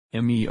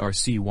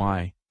Mercy,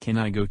 can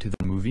I go to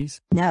the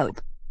movies?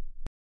 Nope.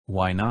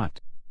 Why not?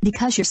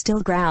 Because you're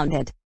still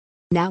grounded.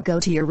 Now go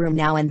to your room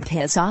now and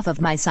piss off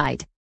of my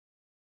sight.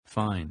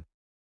 Fine.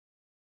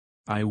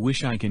 I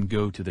wish I can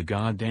go to the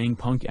goddamn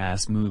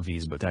punk-ass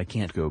movies, but I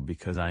can't go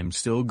because I'm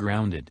still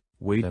grounded.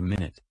 Wait a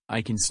minute,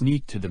 I can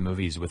sneak to the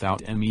movies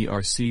without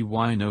Mercy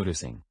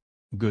noticing.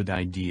 Good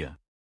idea.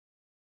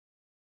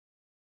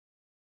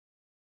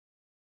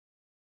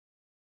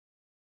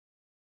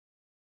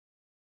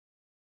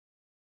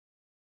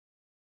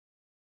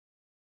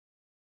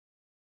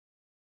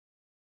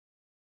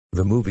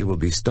 The movie will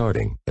be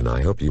starting, and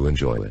I hope you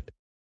enjoy it.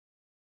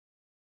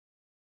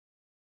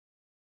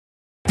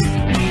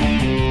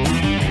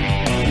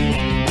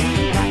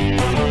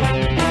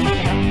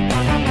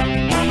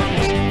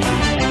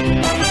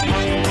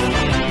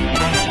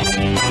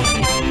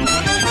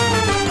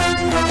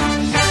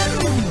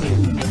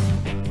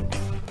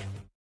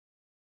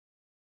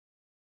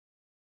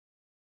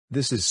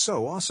 This is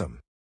so awesome.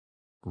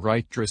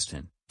 Right,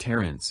 Tristan,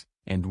 Terrence,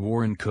 and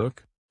Warren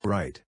Cook?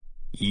 Right.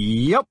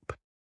 Yup.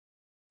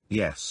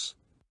 Yes.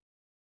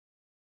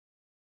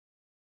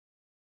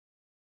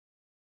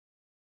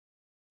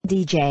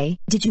 DJ,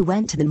 did you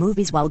went to the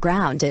movies while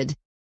grounded?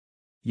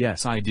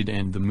 Yes, I did,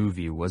 and the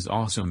movie was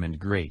awesome and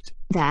great.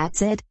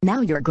 That's it,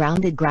 now you're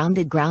grounded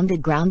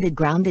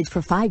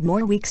for 5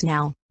 more weeks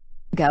now.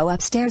 Go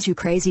upstairs, you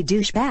crazy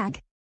douchebag.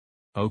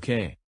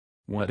 Okay.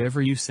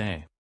 Whatever you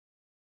say.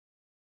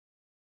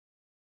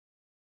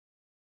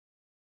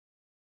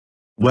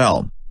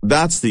 Well,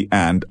 that's the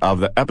end of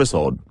the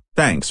episode.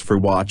 Thanks for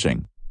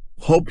watching.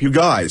 Hope you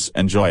guys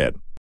enjoy it.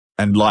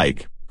 And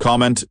like,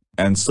 comment,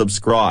 and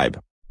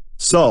subscribe.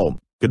 So,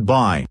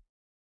 goodbye.